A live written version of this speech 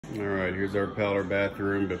All right, here's our powder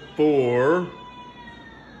bathroom before.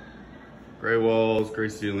 Gray walls, gray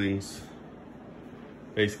ceilings.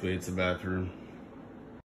 Basically, it's a bathroom.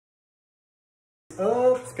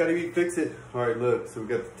 Oh, it's gotta be fix it. All right, look, so we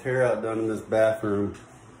got the tear out done in this bathroom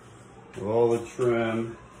with all the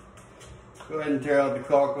trim. Go ahead and tear out the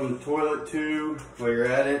caulk on the toilet too while you're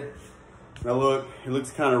at it. Now look, it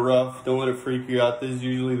looks kind of rough. Don't let it freak you out. This is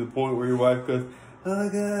usually the point where your wife goes, oh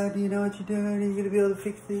God, do you know what you're doing? Are you gonna be able to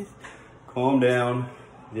fix this? Calm down.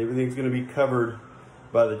 Everything's gonna be covered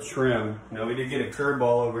by the trim. Now we did get a curb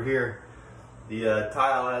ball over here. The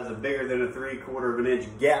tile has a bigger than a 3/4 of an inch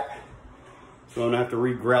gap. So I'm gonna have to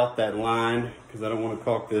regrout that line because I don't want to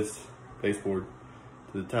caulk this baseboard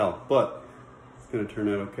to the tile. But it's gonna turn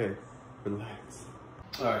out okay. Relax.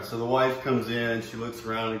 All right, so the wife comes in, she looks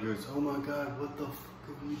around and goes, oh my God, what the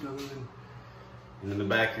fuck have you done? And in the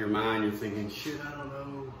back of your mind, you're thinking, shit, I don't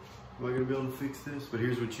know. Am I gonna be able to fix this? But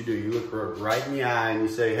here's what you do. You look her right in the eye and you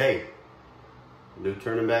say, hey, no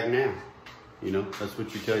turning back now. You know, that's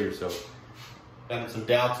what you tell yourself. Having some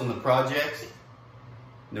doubts on the project,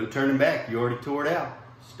 no turning back. You already tore it out.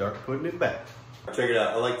 Start putting it back. Check it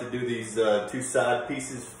out. I like to do these two side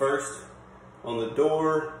pieces first on the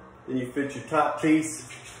door. Then you fit your top piece.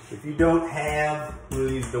 If you don't have one of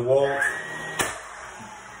these DeWalt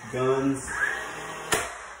guns,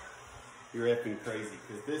 you're effing crazy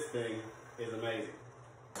because this thing is amazing.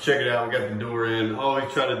 Check it out, we got the door in.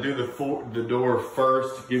 Always try to do the door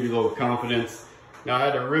first to give you a little confidence. Now I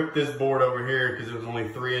had to rip this board over here because it was only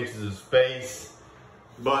 3 inches of space,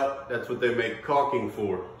 but that's what they make caulking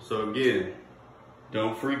for. So again,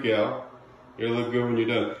 don't freak out. It'll look good when you're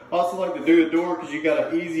done. I also like to do the door because you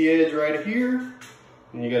got an easy edge right here,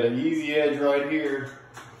 and you got an easy edge right here.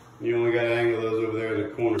 You only got to angle those over there in the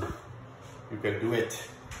corner. You can do it.